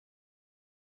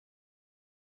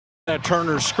That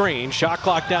Turner's screen, shot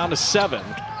clock down to 7.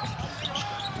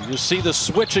 You see the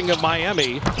switching of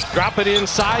Miami. Drop it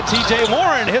inside. TJ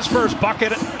Warren, his first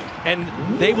bucket,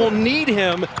 and they will need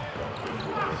him.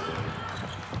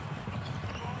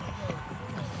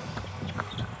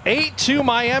 Eight to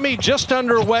Miami, just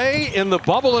underway in the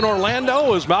bubble in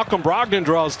Orlando as Malcolm Brogdon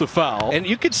draws the foul. And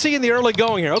you can see in the early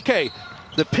going here, okay,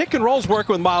 the pick and roll's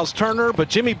working with Miles Turner, but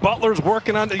Jimmy Butler's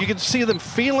working on it. You can see them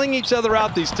feeling each other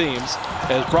out, these teams,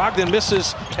 as Brogdon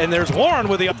misses, and there's Warren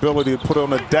with the ability to put it on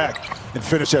the deck and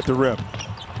finish at the rim.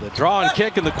 The draw and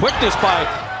kick and the quickness by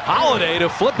Holiday to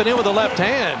flip it in with the left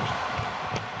hand.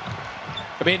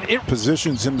 I mean, it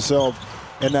positions himself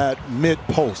in that mid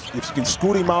post. If you can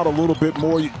scoot him out a little bit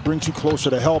more, it brings you closer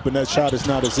to help, and that shot is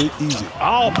not as easy.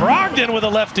 Oh, Brogdon with a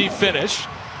lefty finish.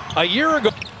 A year ago.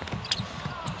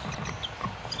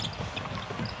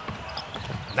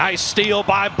 Nice steal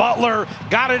by Butler.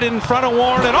 Got it in front of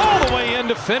Warren and all the way in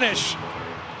to finish.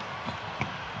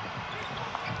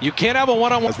 You can't have a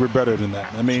one-on-one. We're better than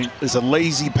that. I mean, it's a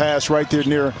lazy pass right there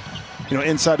near,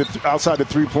 outside the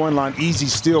three-point line. Easy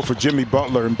steal for Jimmy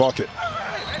Butler and bucket.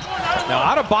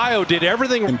 Now, Adebayo did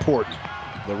everything important.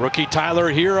 The rookie Tyler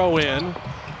Hero in.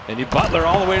 And Butler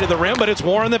all the way to the rim, but it's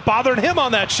Warren that bothered him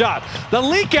on that shot. The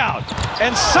leak out,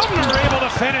 and Sumner able to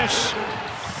finish.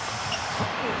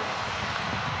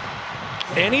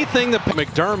 Anything that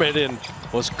McDermott and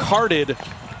was carted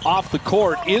off the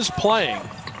court is playing.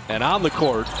 And on the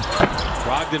court,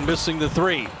 Brogdon missing the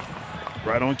three.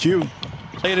 Right on cue.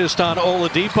 Latest on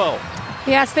Oladipo.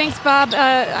 Yes, thanks, Bob.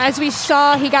 As we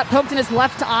saw, he got poked in his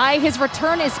left eye. His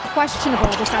return is questionable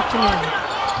this afternoon.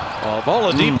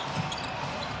 Oladipo.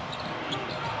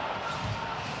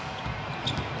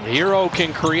 Hero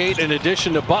can create an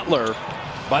addition to Butler,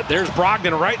 but there's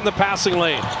Brogdon right in the passing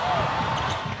lane.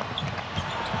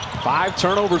 5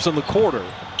 turnovers in the quarter.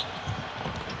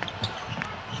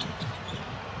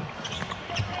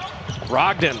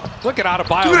 Brogdon, look at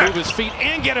Adebayo move his feet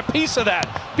and get a piece of that.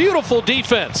 Beautiful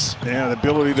defense. Yeah, the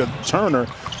ability to Turner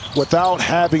without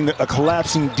having a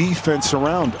collapsing defense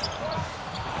around him.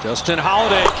 Justin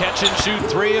Holiday catch and shoot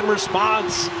 3 in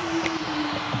response.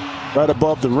 Right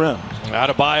above the rim.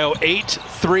 Adebayo 8,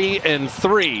 3, and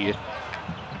 3.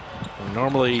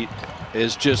 Normally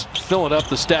is just filling up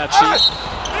the stat sheet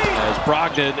as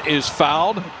Brogdon is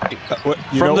fouled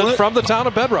from the town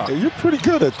of Bedrock. Hey, you're pretty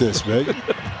good at this, man.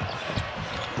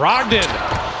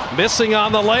 Brogdon missing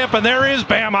on the layup, and there is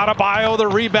Bam Adebayo, the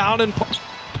rebound, and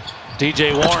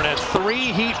TJ Warren at 3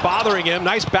 heat bothering him.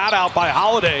 Nice bat out by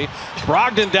Holiday.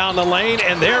 Brogdon down the lane,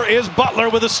 and there is Butler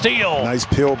with a steal. Nice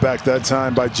peel back that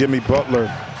time by Jimmy Butler.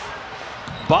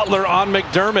 Butler on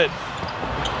McDermott.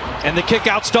 And the kick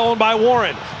out stolen by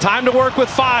Warren. Time to work with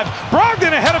 5.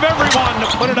 Brogdon ahead of everyone to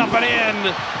put it up and in.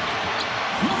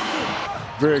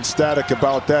 Very ecstatic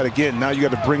about that. Again, now you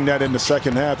got to bring that in the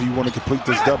second half if you want to complete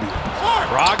this W.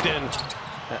 Brogdon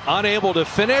unable to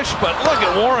finish, but look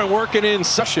at Warren working in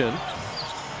session.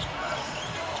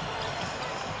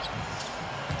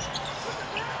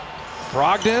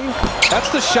 Brogdon,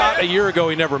 that's the shot a year ago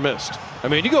he never missed. I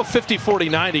mean, you go 50, 40,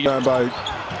 90. By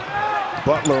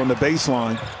Butler on the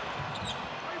baseline.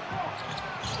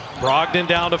 Brogdon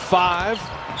down to 5.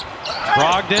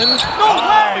 Brogdon,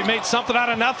 he made something out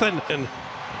of nothing. And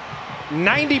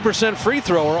 90% free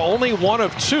thrower, only 1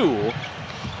 of 2.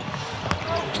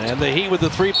 And the Heat with the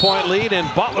 3-point lead, and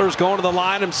Butler's going to the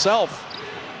line himself.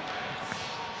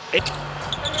 And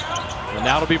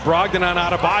now it'll be Brogdon on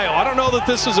Adebayo. I don't know that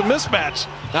this is a mismatch.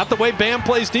 Not the way Bam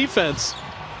plays defense.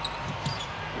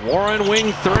 Warren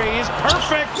wing 3s,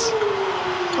 perfect.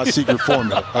 A secret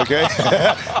formula, okay?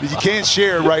 You can't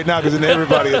share it right now because then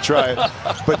everybody will try it.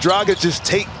 But Dragic just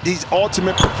take these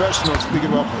ultimate professionals, speaking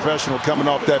about professional, coming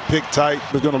off that pick tight.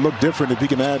 It's going to look different if he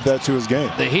can add that to his game.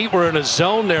 The Heat were in a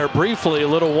zone there briefly, a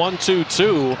little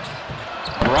 1-2-2.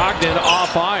 Brogdon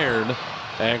off iron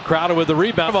and Crowder with the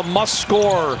rebound. A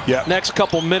must-score next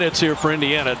couple minutes here for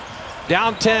Indiana.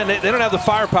 Down 10, they don't have the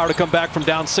firepower to come back from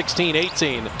down 16,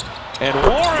 18. And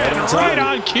Warren right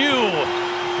on cue.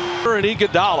 And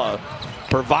Iguodala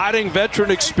providing veteran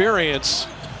experience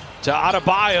to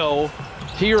Adebayo,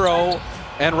 Hero,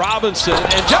 and Robinson,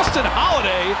 and Justin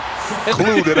Holiday.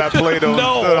 Clue that I played on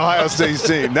the Ohio State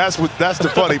team. That's the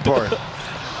funny part.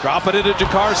 Drop it into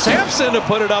Jakar Sampson to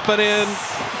put it up and in.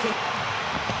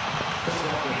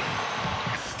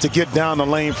 To get down the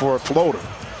lane for a floater.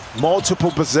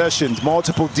 Multiple possessions,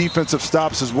 multiple defensive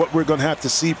stops is what we're going to have to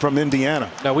see from Indiana.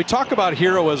 Now, we talk about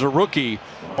Hero as a rookie.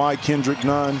 Why Kendrick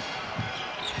Nunn,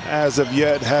 as of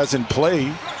yet, hasn't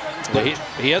played.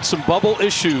 He had some bubble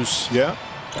issues. Yeah.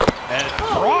 And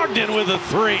Brogdon with a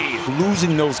three.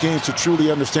 Losing those games to truly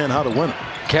understand how to win them.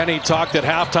 Kenny talked at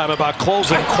halftime about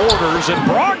closing quarters, and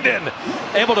Brogdon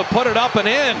able to put it up and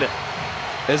in.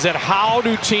 Is it how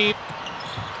do team?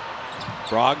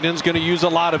 Brogdon's going to use a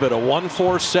lot of it. A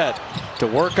 1-4 set to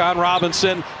work on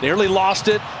Robinson. Nearly lost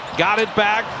it. Got it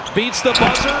back. Beats the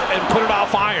buzzer and put it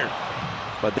off iron.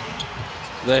 But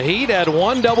the Heat had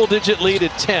one double-digit lead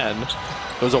at 10.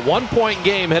 It was a 1-point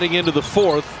game heading into the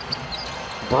fourth.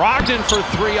 Brogdon for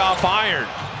three off iron.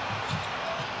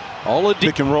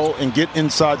 Pick and roll and get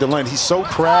inside the lane. He's so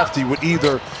crafty with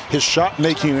either his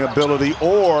shot-making ability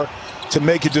or to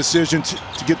make a decision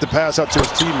to get the pass out to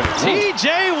his teammates.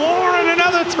 T.J. Warren,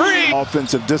 another three.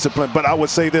 Offensive discipline, but I would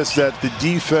say this, that the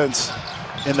defense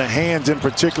and the hands in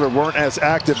particular weren't as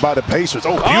active by the Pacers.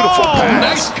 Oh, beautiful pass.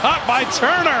 Nice cut by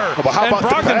Turner. Oh, but how about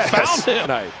Brogdon the pass?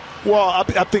 found him. Well,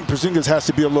 I think Porzingis has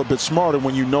to be a little bit smarter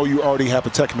when you know you already have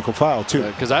a technical foul, too.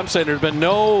 Because I'm saying there's been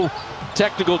no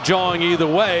technical jawing either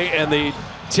way, and the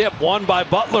tip won by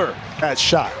Butler. That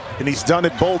shot, and he's done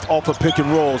it both off of pick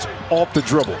and rolls, off the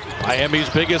dribble. Miami's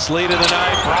biggest lead of the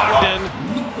night.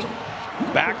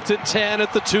 Brogdon back to 10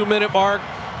 at the 2-minute mark.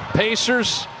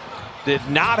 Pacers did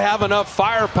not have enough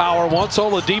firepower once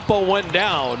Oladipo went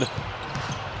down.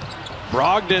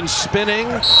 Brogdon spinning,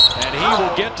 and he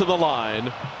will get to the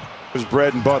line. His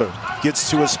bread and butter. Gets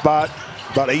to a spot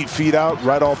about 8 feet out,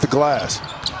 right off the glass.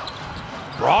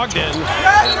 Brogdon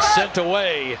and sent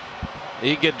away.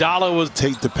 Iguodala was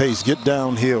take the pace, get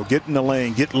downhill, get in the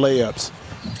lane, get layups.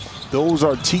 Those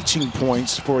are teaching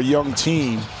points for a young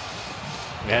team.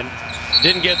 And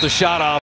didn't get the shot off.